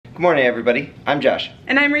Good morning, everybody. I'm Josh.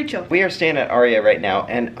 And I'm Rachel. We are staying at Aria right now,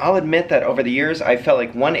 and I'll admit that over the years, I felt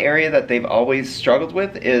like one area that they've always struggled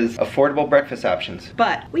with is affordable breakfast options.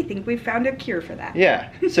 But we think we've found a cure for that.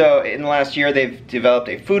 Yeah. So in the last year, they've developed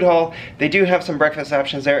a food hall. They do have some breakfast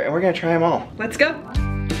options there, and we're gonna try them all. Let's go.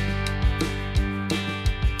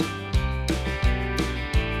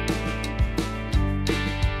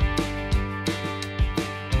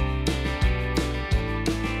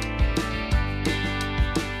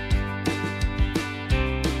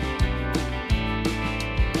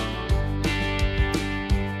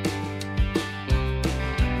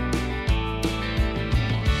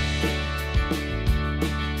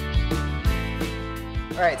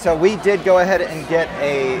 All right, so we did go ahead and get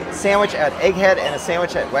a sandwich at Egghead and a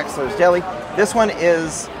sandwich at Wexler's Deli. This one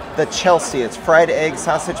is the Chelsea. It's fried egg,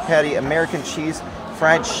 sausage patty, American cheese,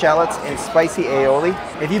 fried shallots, and spicy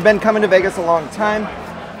aioli. If you've been coming to Vegas a long time,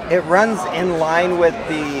 it runs in line with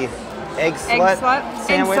the Egg Slut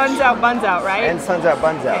sandwich. And Suns Out, Buns Out, right? And Suns Out,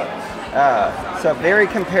 Buns Out. So very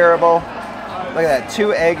comparable. Look at that,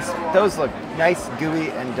 2 eggs. Those look nice, gooey,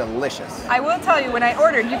 and delicious. I will tell you, when I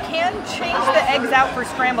ordered, you can change the eggs out for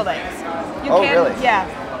scrambled eggs. You Oh, can, really? Yeah.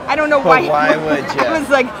 I don't know why. Why would you? I was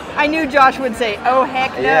like, I knew Josh would say, oh,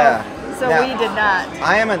 heck no. Yeah. So Now, we did not.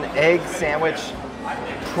 I am an egg sandwich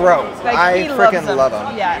pro. Like, I he freaking loves love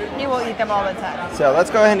them. Yeah, he will eat them all the time. So let's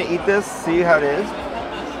go ahead and eat this, see how it is.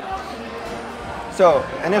 So,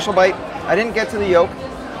 initial bite, I didn't get to the yolk,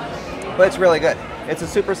 but it's really good. It's a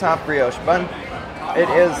super soft brioche bun. It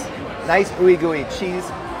is nice ooey gooey cheese.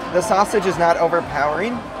 The sausage is not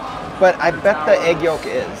overpowering, but I bet the egg yolk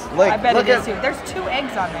is. Like, I bet look it is at, too. There's 2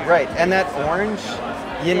 eggs on there. Right, and that orange,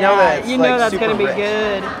 you know that it's you know like that's super gonna be rich.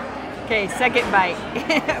 good. Okay, second bite.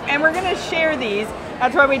 And we're gonna share these.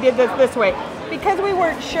 That's why we did this way. Because we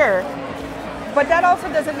weren't sure. But that also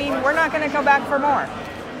doesn't mean we're not gonna go back for more.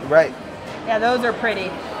 Right. Yeah, those are pretty.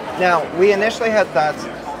 Now, we initially had thoughts,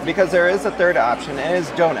 because there is a third option, and it is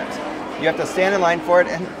donuts. You have to stand in line for it,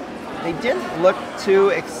 and they didn't look too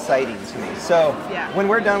exciting to me. So Yeah. when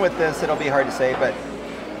we're done with this, it'll be hard to say, but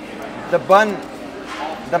the bun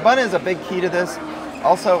is a big key to this.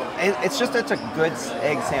 Also, it's a good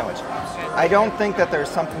egg sandwich. I don't think that there's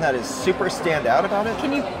something that is super stand out about it.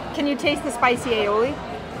 Can you taste the spicy aioli?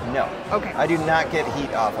 No. Okay. I do not get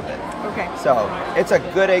heat off of it. Okay. So it's a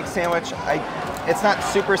good egg sandwich. It's not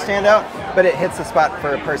super stand out, but it hits the spot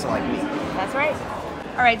for a person like me. That's right.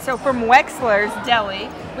 All right, so from Wexler's Deli,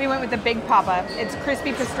 we went with the Big Papa. It's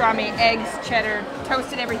crispy pastrami, eggs, cheddar,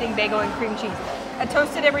 toasted everything bagel, and cream cheese. A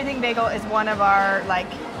toasted everything bagel is one of our, like,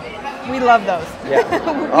 we love those. Yeah.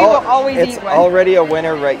 We will always eat one. It's already a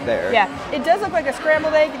winner right there. Yeah, it does look like a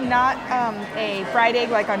scrambled egg, not a fried egg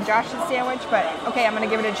like on Josh's sandwich, but okay, I'm gonna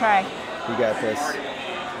give it a try. You got this.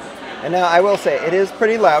 And now I will say, it is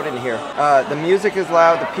pretty loud in here. The music is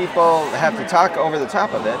loud, the people have to talk over the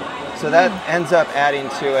top of it, so that ends up adding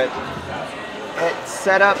to it. It's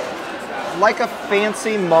set up like a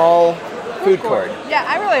fancy mall food court. Yeah,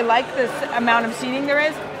 I really like this amount of seating there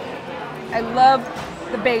is. I love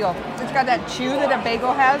the bagel. It's got that chew that a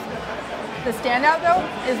bagel has. The standout though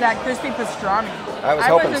is that crispy pastrami.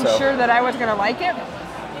 I wasn't so. sure that I was gonna like it.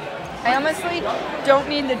 I honestly don't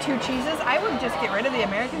need the 2 cheeses. I would just get rid of the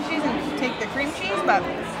American cheese and take the cream cheese, but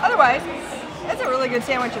otherwise, it's a really good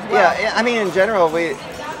sandwich as well. Yeah, I mean in general,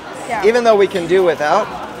 even though we can do without,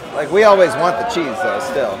 like we always want the cheese though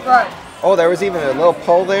still. Right. Oh, there was even a little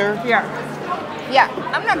pull there. Yeah. Yeah,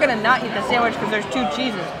 I'm not gonna not eat the sandwich because there's 2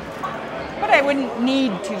 cheeses. But I wouldn't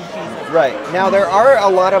need 2 cheeses. Right. Now there are a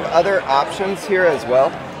lot of other options here as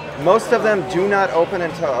well. Most of them do not open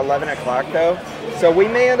until 11 o'clock though. So we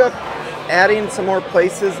may end up adding some more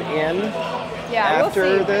places in after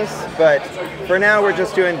we'll see. this. But for now we're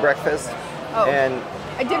just doing breakfast. Oh. And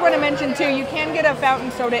I did want to mention too, you can get a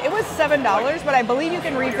fountain soda. It was $7, but I believe you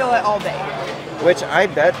can refill it all day. which I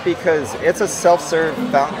bet because it's a self-serve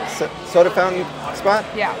soda fountain spot.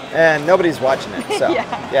 Yeah. And nobody's watching it. So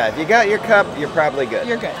Yeah. if you got your cup, you're probably good.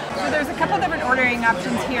 You're good. So there's a couple different ordering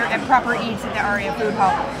options here at Proper Eats at the Aria Food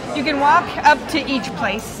Hall. You can walk up to each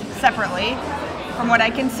place separately. From what I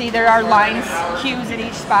can see, there are lines, queues at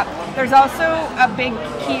each spot. There's also a big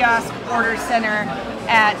kiosk order center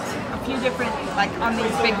at a few different, like on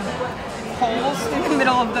these big poles in the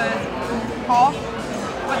middle of the hall.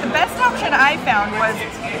 But the best option I found was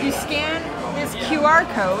you scan this QR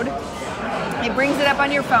code, it brings it up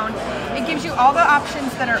on your phone, it gives you all the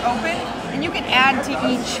options that are open, and you can add to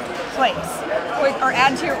each place, or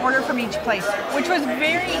add to your order from each place, which was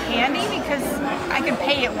very handy because I could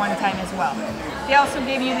pay at one time as well. They also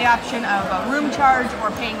gave you the option of a room charge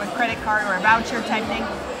or paying with credit card or a voucher type thing.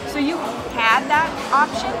 So you had that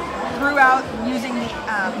option throughout using the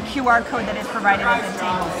QR code that is provided at the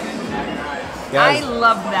table. Guys, I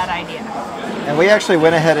love that idea. And we actually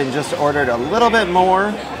went ahead and just ordered a little bit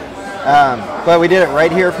more, but we did it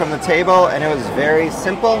right here from the table, and it was very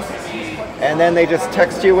simple. And then they just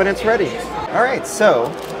text you when it's ready. All right,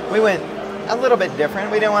 so we went a little bit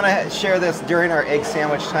different. We didn't want to share this during our egg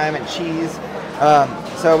sandwich time and cheese,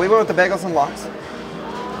 so we went with the bagels and lox.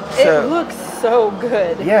 It looks so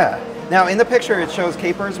good. Yeah. Now in the picture it shows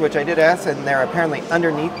capers, which I did ask, and they're apparently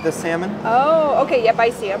underneath the salmon. Oh, okay. Yep, I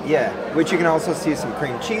see them. Yeah, which you can also see some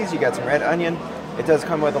cream cheese. You got some red onion. It does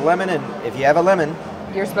come with a lemon, and if you have a lemon,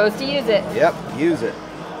 you're supposed to use it. Yep, use it.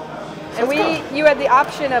 So and you had the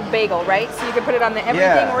option of bagel, right? So you could put it on the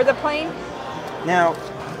everything or the plain? Now,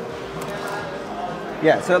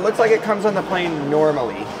 yeah, so it looks like it comes on the plain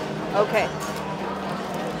normally. Okay.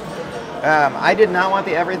 I did not want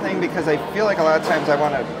the everything because I feel like a lot of times I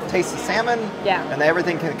want to taste the salmon, and the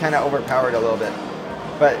everything can kind of overpower it a little bit.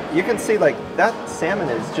 But you can see, like, that salmon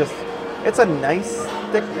is just, it's a nice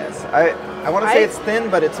thickness. I want to say it's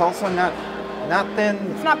thin, but it's also not thin.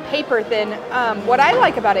 It's not paper thin. What I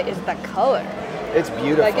like about it is the color. It's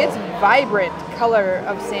beautiful. Like, it's vibrant color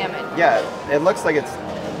of salmon. Yeah, it looks like it's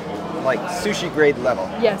like sushi grade level.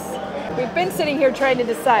 Yes. We've been sitting here trying to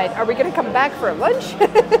decide, are we going to come back for lunch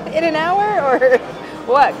in an hour or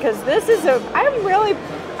what? Because this is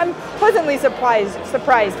I'm pleasantly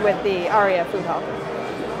surprised with the Aria food hall.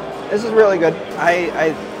 This is really good.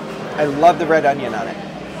 I love the red onion on it.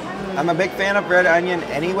 I'm a big fan of red onion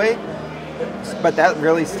anyway, but that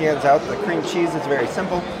really stands out. The cream cheese is very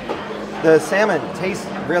simple. The salmon tastes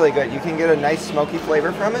really good. You can get a nice smoky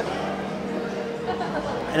flavor from it.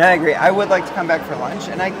 And I agree. I would like to come back for lunch,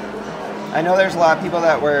 and I know there's a lot of people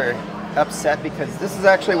that were upset because this is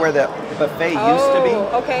actually where the buffet used to be.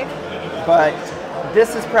 Okay. But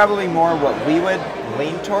this is probably more what we would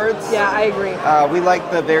lean towards. Yeah, I agree. We like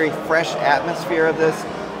the very fresh atmosphere of this.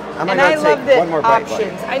 I'm and gonna I love take the one more bite.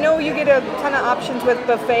 options. I know you get a ton of options with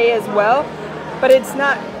buffet as well, but it's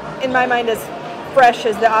not, in my mind, as fresh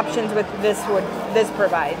as the options with this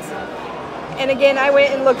provides. And again, I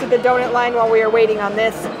went and looked at the donut line while we were waiting on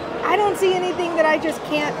this. I don't see anything that I just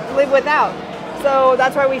can't live without. So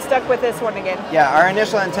that's why we stuck with this one again. Yeah, our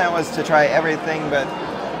initial intent was to try everything, but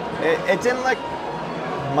it didn't look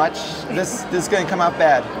much. This is going to come out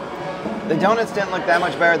bad. The donuts didn't look that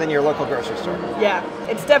much better than your local grocery store. Yeah,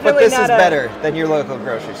 it's definitely but this is better than your local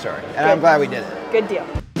grocery store, and I'm glad we did it. Good deal.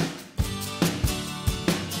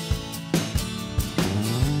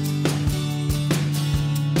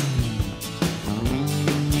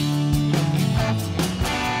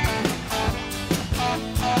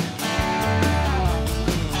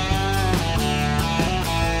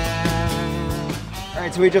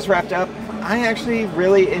 So we just wrapped up. I actually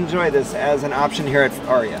really enjoy this as an option here at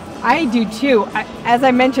Aria. I do too. As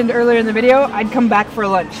I mentioned earlier in the video, I'd come back for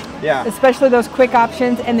lunch. Yeah. Especially those quick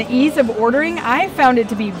options and the ease of ordering. I found it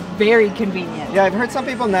to be very convenient. Yeah, I've heard some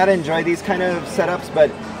people not enjoy these kind of setups,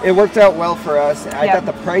 but it worked out well for us. I thought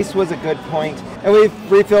the price was a good point, and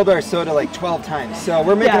we've refilled our soda like 12 times, so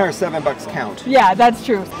we're making our $7 count. Yeah, that's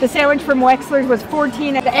true. The sandwich from Wexlers was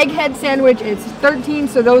 $14. The Egghead sandwich is $13,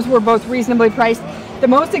 so those were both reasonably priced. The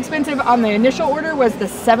most expensive on the initial order was the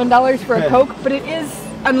 $7 for a Coke, but it is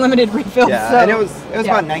unlimited refills. Yeah, so, and it was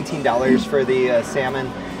about $19 for the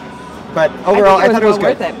salmon. But overall, I thought it was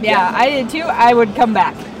good. Worth it. Yeah, I did too. I would come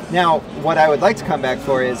back. Now, what I would like to come back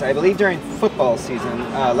for is, I believe during football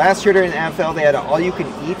season, last year during the NFL, they had an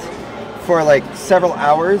all-you-can-eat for like several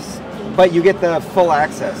hours, but you get the full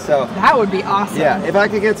access. So that would be awesome. Yeah, if I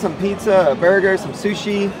could get some pizza, a burger, some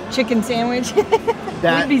sushi, chicken sandwich,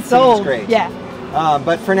 that would be sold. Great. Yeah.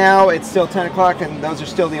 But for now, it's still 10 o'clock, and those are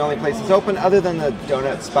still the only places open other than the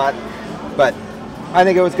donut spot. But I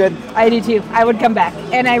think it was good. I do too. I would come back,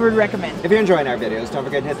 and I would recommend. If you're enjoying our videos, don't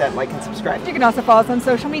forget to hit that like and subscribe. You can also follow us on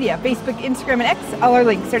social media, Facebook, Instagram, and X. All our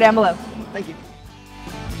links are down below. Thank you.